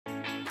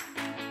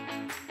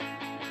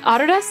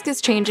Autodesk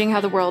is changing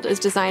how the world is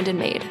designed and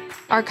made.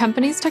 Our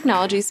company's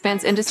technology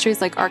spans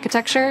industries like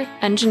architecture,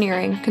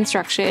 engineering,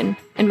 construction,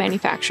 and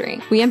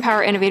manufacturing. We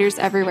empower innovators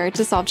everywhere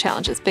to solve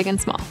challenges big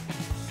and small.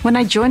 When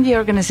I joined the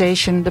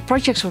organization, the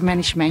projects were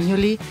managed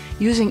manually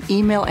using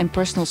email and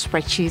personal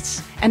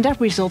spreadsheets, and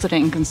that resulted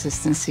in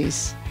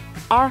inconsistencies.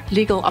 Our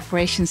legal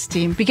operations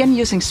team began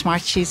using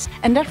Smartsheets,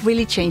 and that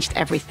really changed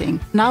everything.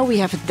 Now we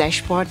have a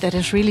dashboard that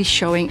is really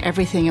showing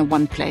everything in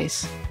one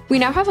place. We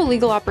now have a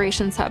legal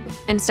operations hub.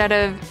 Instead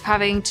of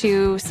having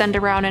to send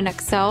around an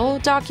Excel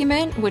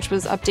document, which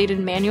was updated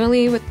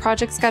manually with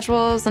project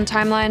schedules and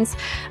timelines,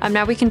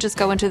 now we can just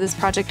go into this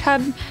project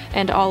hub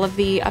and all of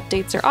the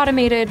updates are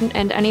automated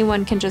and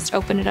anyone can just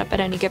open it up at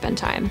any given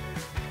time.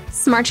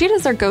 Smartsheet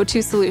is our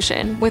go-to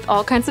solution. With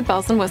all kinds of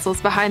bells and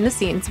whistles behind the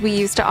scenes, we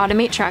use to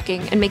automate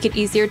tracking and make it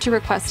easier to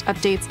request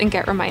updates and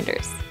get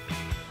reminders.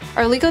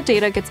 Our legal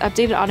data gets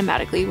updated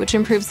automatically, which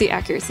improves the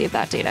accuracy of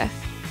that data.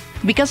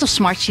 Because of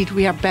Smartsheet,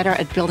 we are better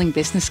at building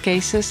business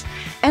cases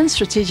and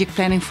strategic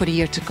planning for the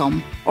year to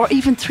come, or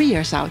even 3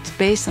 years out,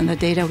 based on the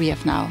data we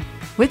have now.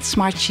 With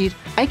Smartsheet,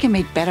 I can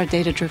make better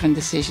data-driven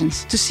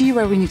decisions to see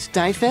where we need to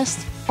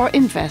divest or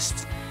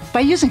invest. By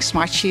using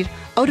Smartsheet,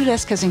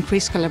 Autodesk has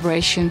increased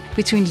collaboration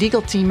between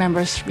legal team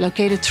members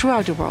located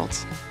throughout the world.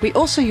 We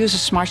also use a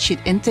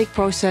Smartsheet intake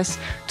process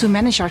to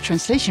manage our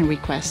translation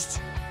requests.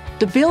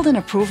 The build and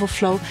approval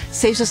flow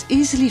saves us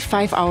easily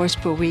 5 hours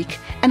per week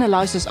and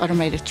allows us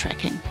automated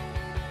tracking.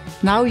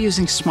 Now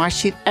using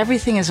Smartsheet,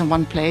 everything is in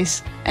one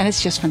place, and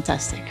it's just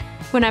fantastic.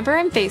 Whenever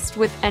I'm faced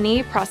with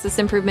any process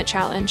improvement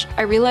challenge,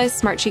 I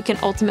realize Smartsheet can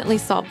ultimately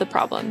solve the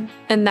problem,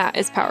 and that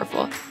is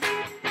powerful.